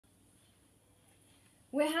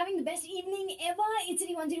We're having the best evening ever. It's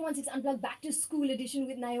City 1016 Unplugged Back to School edition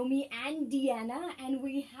with Naomi and Deanna. And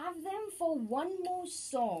we have them for one more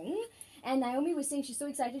song. And Naomi was saying she's so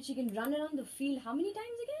excited she can run around the field how many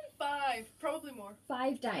times again? 5, probably more.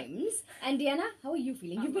 5 times. And Deanna, how are you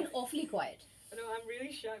feeling? You've been awfully quiet. No, I'm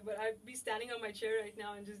really shy, but I'd be standing on my chair right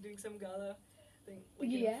now and just doing some gala thing, like,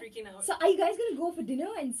 freaking out. So are you guys going to go for dinner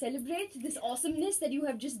and celebrate this awesomeness that you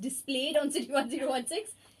have just displayed on City 1016?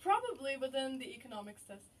 Probably, but then the economics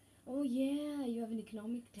test. Oh yeah, you have an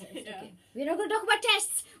economic test. Yeah. Okay. We're not going to talk about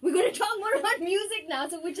tests. We're going to talk more about music now.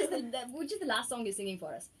 So which is the last song you're singing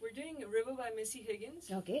for us? We're doing River by Missy Higgins.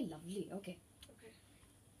 Okay, lovely. Okay.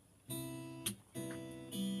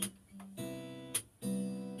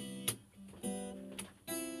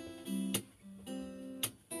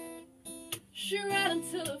 She ran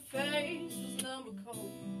until her face was numb with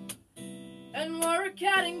cold, and wore a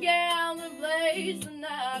cotton gown that blazed the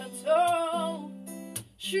night untold.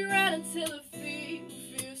 She ran until her feet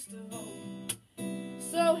refused to hold,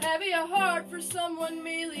 so heavy a heart for someone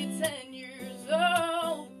merely 10 years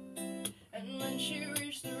old. And when she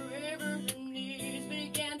reached the river, her knees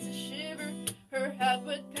began to shiver, her heart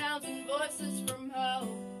with pounding voices from hell.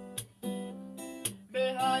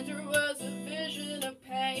 Behind her was a vision, a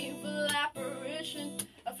painful apparition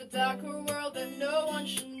of a darker world that no one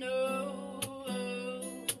should know.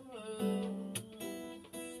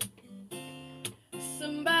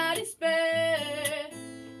 Somebody spare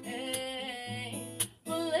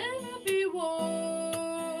will never be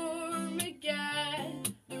warm again.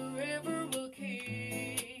 The river will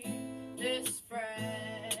keep this friend.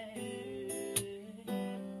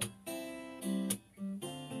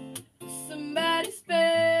 Somebody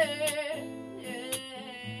spare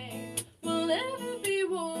will never be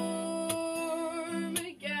warm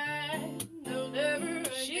again. No, never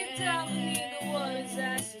again. She told me the water's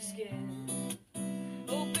icy skin,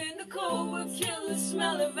 hoping the cold would kill the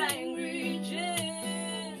smell of angry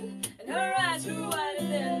gin. And her eyes were whiter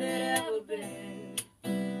than they'd ever been,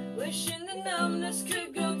 wishing the numbness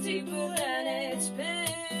could go deeper than its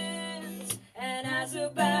pins. And as her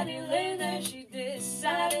body lay there, she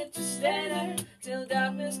decided to stay there till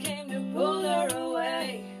darkness came to pull her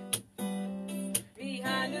away.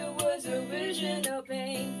 Behind her was a vision, a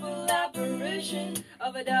painful apparition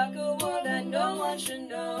of a darker world that no one should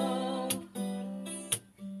know.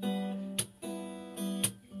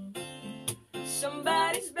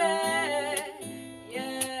 Somebody's bed,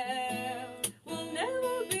 yeah, will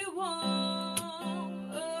never be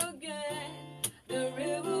warm again. The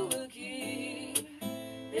river will keep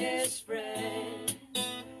its friend.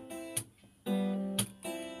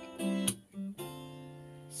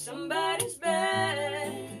 Somebody's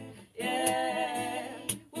bed, yeah,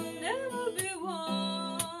 will never be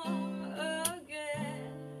warm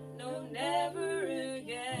again. No, never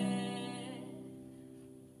again.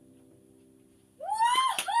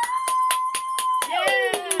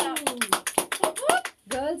 Yeah!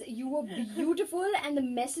 Girls, you were beautiful, and the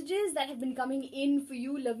messages that have been coming in for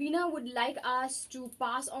you, Lavina would like us to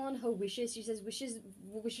pass on her wishes. She says wishes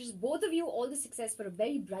both of you all the success for a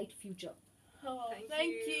very bright future. Oh,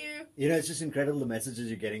 thank you. You know, it's just incredible the messages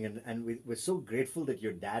you're getting, and we're so grateful that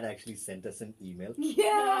your dad actually sent us an email.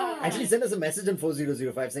 Yeah. Actually sent us a message on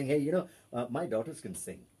 4005 saying, hey, you know, my daughters can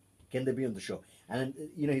sing. Can they be on the show? And,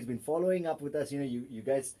 you know, he's been following up with us. You know, you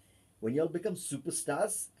guys, when y'all become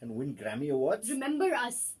superstars and win Grammy Awards. Remember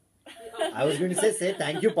us. I was going to say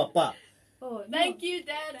thank you, Papa. Oh, Thank you,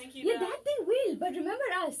 Dad. Thank you, Yeah, Dad. that they will, but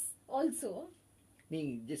remember us also.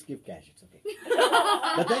 Just give cash, it's okay.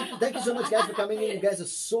 But thank you so much, guys, for coming in. You guys are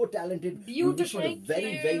so talented. Beautiful. We wish you the Thank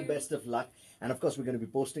very, you. very best of luck. And of course, we're going to be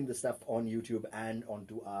posting the stuff on YouTube and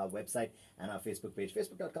onto our website and our Facebook page,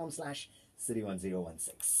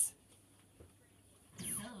 facebook.com/City1016.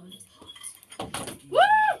 Woo!